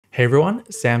Hey everyone,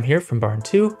 Sam here from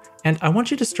Barn2, and I want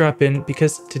you to strap in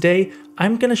because today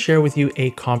I'm going to share with you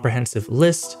a comprehensive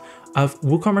list of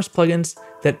WooCommerce plugins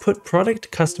that put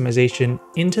product customization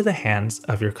into the hands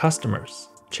of your customers.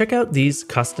 Check out these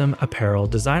custom apparel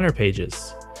designer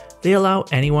pages. They allow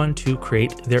anyone to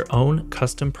create their own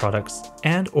custom products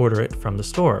and order it from the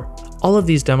store. All of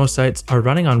these demo sites are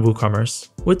running on WooCommerce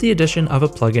with the addition of a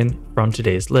plugin from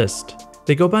today's list.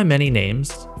 They go by many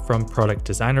names, from product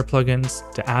designer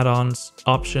plugins to add-ons,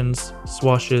 options,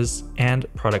 swatches, and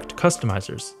product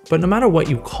customizers. But no matter what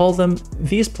you call them,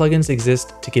 these plugins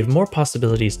exist to give more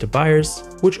possibilities to buyers,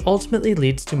 which ultimately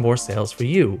leads to more sales for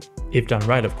you, if done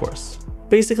right, of course.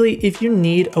 Basically, if you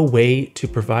need a way to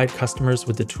provide customers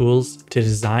with the tools to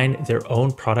design their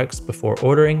own products before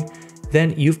ordering,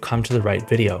 then you've come to the right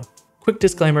video. Quick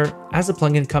disclaimer, as a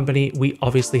plugin company, we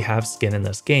obviously have skin in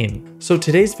this game. So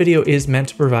today's video is meant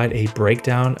to provide a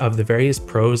breakdown of the various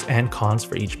pros and cons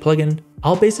for each plugin.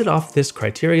 I'll base it off this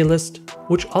criteria list,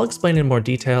 which I'll explain in more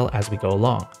detail as we go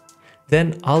along.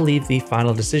 Then I'll leave the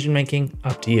final decision making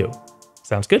up to you.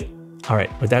 Sounds good? All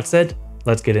right, with that said,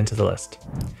 let's get into the list.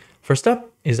 First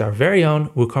up is our very own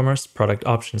WooCommerce Product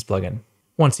Options plugin.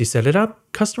 Once you set it up,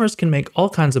 customers can make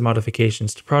all kinds of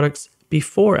modifications to products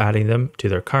before adding them to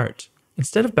their cart.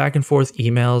 Instead of back and forth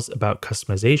emails about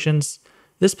customizations,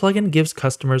 this plugin gives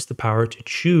customers the power to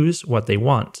choose what they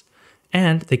want,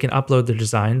 and they can upload their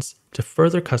designs to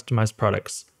further customize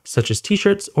products, such as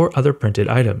t-shirts or other printed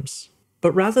items.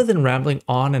 But rather than rambling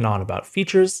on and on about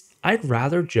features, I'd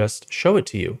rather just show it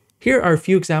to you. Here are a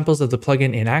few examples of the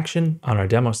plugin in action on our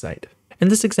demo site. In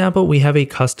this example, we have a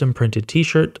custom printed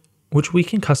t-shirt, which we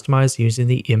can customize using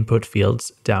the input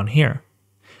fields down here.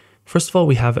 First of all,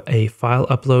 we have a file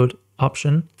upload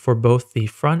option for both the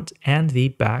front and the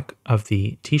back of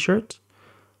the t-shirt.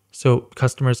 So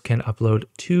customers can upload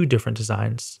two different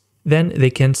designs. Then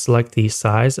they can select the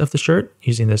size of the shirt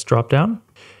using this dropdown,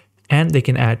 and they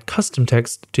can add custom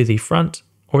text to the front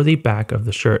or the back of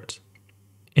the shirt.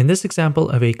 In this example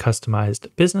of a customized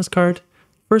business card,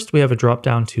 first we have a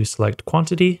dropdown to select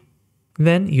quantity.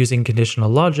 Then using conditional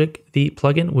logic, the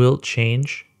plugin will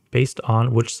change based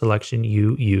on which selection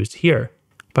you used here.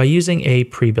 By using a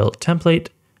pre-built template,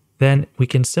 then we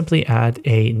can simply add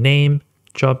a name,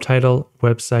 job title,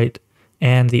 website,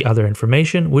 and the other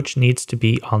information which needs to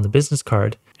be on the business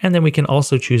card. And then we can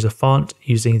also choose a font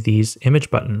using these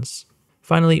image buttons.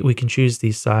 Finally, we can choose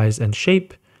the size and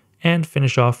shape and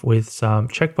finish off with some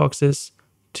checkboxes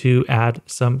to add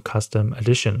some custom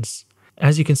additions.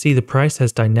 As you can see, the price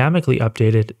has dynamically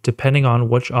updated depending on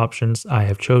which options I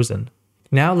have chosen.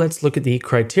 Now let's look at the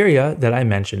criteria that I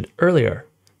mentioned earlier.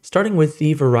 Starting with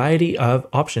the variety of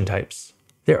option types.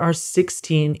 There are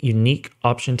 16 unique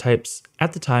option types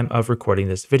at the time of recording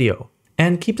this video,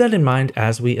 and keep that in mind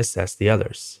as we assess the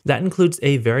others. That includes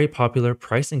a very popular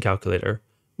pricing calculator,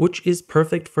 which is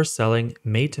perfect for selling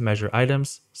made-to-measure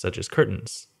items such as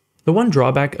curtains. The one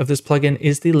drawback of this plugin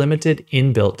is the limited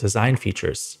inbuilt design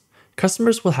features.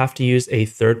 Customers will have to use a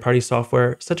third-party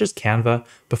software such as Canva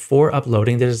before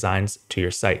uploading the designs to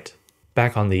your site.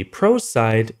 Back on the pros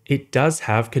side, it does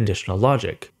have conditional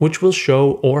logic, which will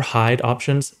show or hide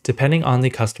options depending on the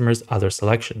customer's other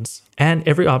selections. And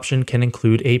every option can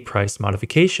include a price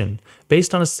modification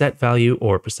based on a set value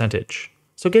or percentage.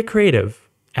 So get creative,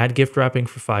 add gift wrapping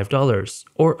for $5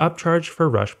 or upcharge for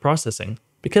rush processing,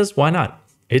 because why not?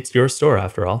 It's your store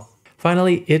after all.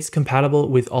 Finally, it's compatible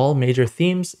with all major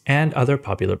themes and other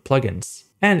popular plugins.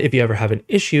 And if you ever have an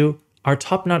issue, our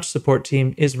top-notch support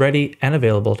team is ready and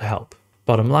available to help.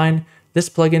 Bottom line, this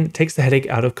plugin takes the headache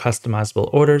out of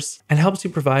customizable orders and helps you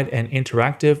provide an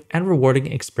interactive and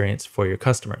rewarding experience for your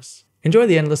customers. Enjoy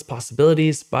the endless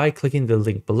possibilities by clicking the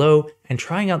link below and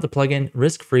trying out the plugin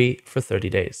risk-free for 30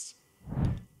 days.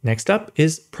 Next up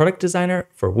is Product Designer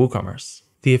for WooCommerce.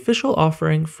 The official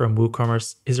offering from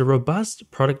WooCommerce is a robust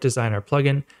product designer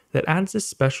plugin that adds a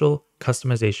special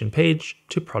customization page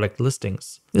to product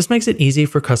listings. This makes it easy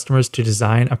for customers to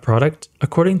design a product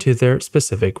according to their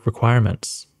specific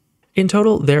requirements. In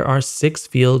total, there are 6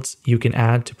 fields you can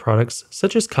add to products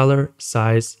such as color,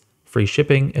 size, free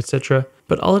shipping, etc.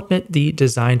 But I'll admit the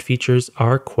design features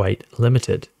are quite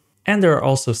limited. And there are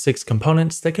also 6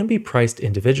 components that can be priced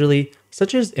individually,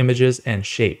 such as images and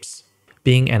shapes.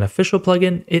 Being an official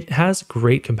plugin, it has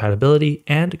great compatibility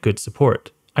and good support.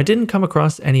 I didn't come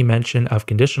across any mention of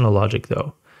conditional logic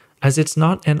though, as it's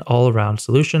not an all-around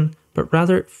solution, but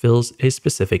rather fills a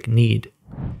specific need.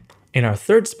 In our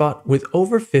third spot, with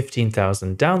over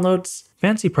 15,000 downloads,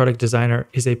 Fancy Product Designer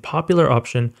is a popular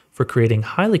option for creating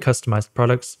highly customized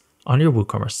products on your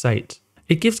WooCommerce site.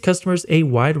 It gives customers a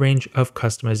wide range of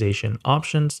customization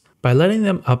options by letting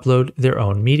them upload their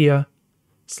own media,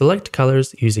 select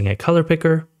colors using a color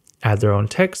picker, add their own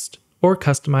text, or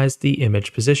customize the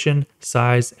image position,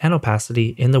 size, and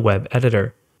opacity in the web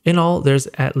editor. In all, there's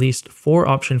at least 4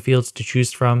 option fields to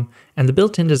choose from, and the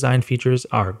built-in design features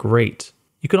are great.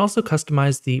 You can also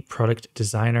customize the product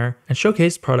designer and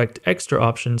showcase product extra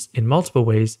options in multiple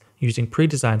ways using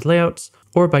pre-designed layouts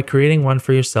or by creating one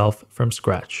for yourself from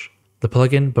scratch. The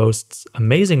plugin boasts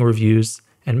amazing reviews,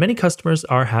 and many customers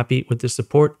are happy with the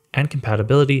support and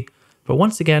compatibility, but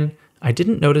once again, I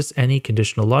didn't notice any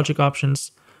conditional logic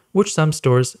options, which some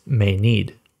stores may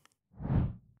need.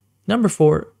 Number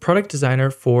 4, Product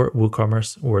Designer for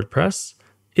WooCommerce WordPress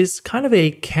is kind of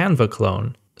a Canva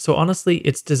clone, so honestly,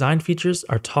 its design features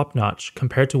are top-notch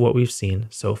compared to what we've seen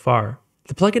so far.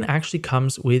 The plugin actually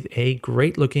comes with a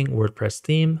great-looking WordPress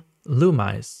theme,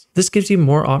 Lumize. This gives you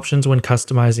more options when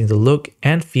customizing the look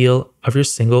and feel of your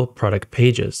single product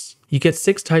pages. You get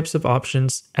 6 types of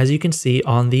options, as you can see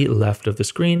on the left of the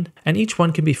screen, and each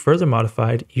one can be further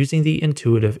modified using the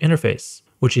intuitive interface,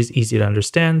 which is easy to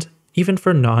understand, even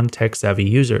for non-tech savvy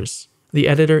users. The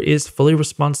editor is fully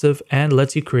responsive and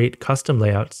lets you create custom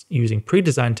layouts using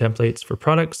pre-designed templates for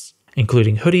products,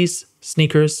 including hoodies,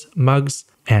 sneakers, mugs,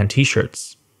 and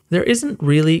t-shirts. There isn't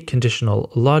really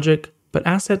conditional logic, but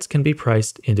assets can be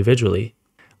priced individually.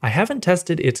 I haven't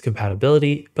tested its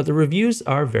compatibility, but the reviews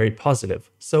are very positive,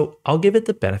 so I'll give it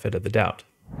the benefit of the doubt.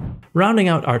 Rounding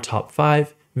out our top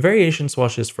 5, Variation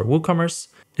Swatches for WooCommerce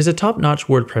is a top-notch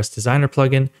WordPress designer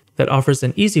plugin that offers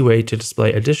an easy way to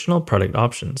display additional product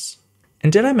options.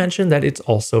 And did I mention that it's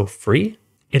also free?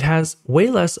 It has way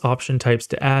less option types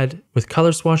to add, with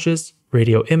color swatches,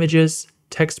 radio images,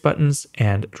 text buttons,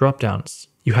 and dropdowns.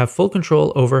 You have full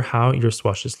control over how your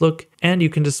swatches look, and you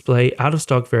can display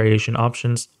out-of-stock variation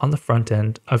options on the front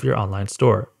end of your online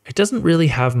store. It doesn't really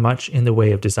have much in the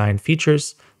way of design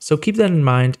features, so keep that in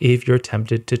mind if you're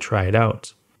tempted to try it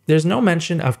out. There's no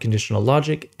mention of conditional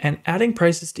logic, and adding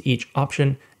prices to each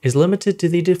option is limited to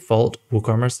the default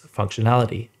WooCommerce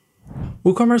functionality.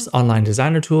 WooCommerce Online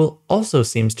Designer Tool also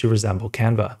seems to resemble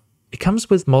Canva. It comes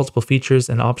with multiple features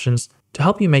and options to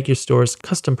help you make your store's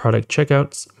custom product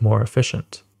checkouts more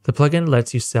efficient. The plugin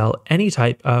lets you sell any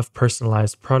type of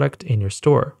personalized product in your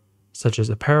store, such as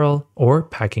apparel or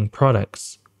packing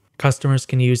products. Customers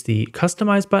can use the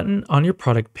Customize button on your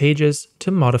product pages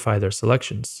to modify their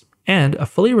selections. And a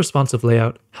fully responsive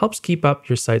layout helps keep up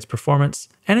your site's performance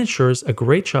and ensures a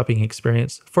great shopping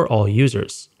experience for all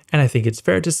users. And I think it's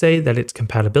fair to say that its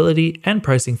compatibility and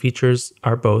pricing features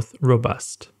are both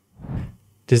robust.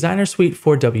 Designer Suite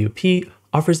for WP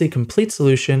offers a complete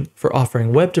solution for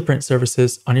offering web-to-print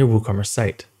services on your WooCommerce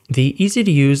site. The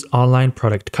easy-to-use online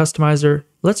product customizer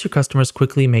lets your customers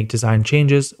quickly make design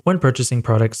changes when purchasing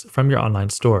products from your online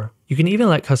store. You can even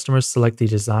let customers select the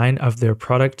design of their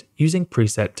product using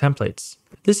preset templates.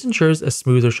 This ensures a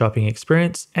smoother shopping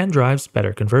experience and drives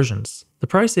better conversions. The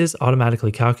price is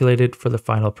automatically calculated for the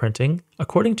final printing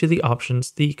according to the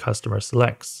options the customer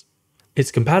selects.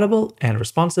 It's compatible and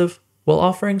responsive, while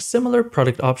offering similar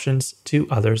product options to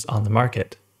others on the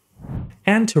market.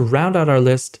 And to round out our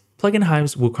list, Plugin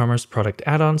Hive's WooCommerce Product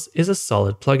Addons is a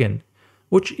solid plugin,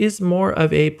 which is more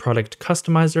of a product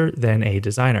customizer than a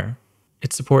designer.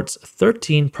 It supports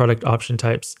 13 product option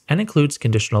types and includes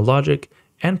conditional logic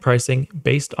and pricing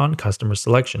based on customer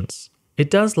selections.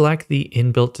 It does lack the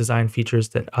inbuilt design features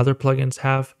that other plugins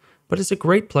have, but it's a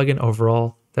great plugin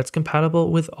overall that's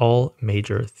compatible with all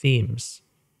major themes.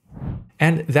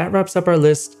 And that wraps up our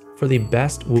list for the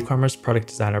best WooCommerce Product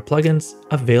Designer plugins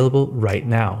available right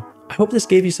now. I hope this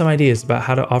gave you some ideas about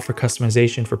how to offer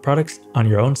customization for products on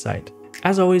your own site.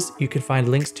 As always, you can find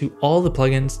links to all the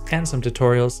plugins and some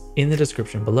tutorials in the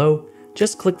description below.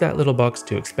 Just click that little box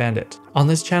to expand it. On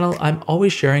this channel, I'm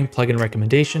always sharing plugin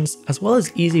recommendations as well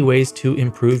as easy ways to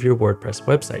improve your WordPress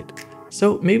website.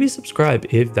 So maybe subscribe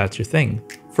if that's your thing.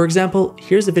 For example,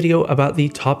 here's a video about the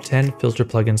top 10 filter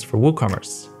plugins for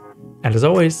WooCommerce. And as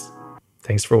always,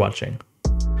 thanks for watching.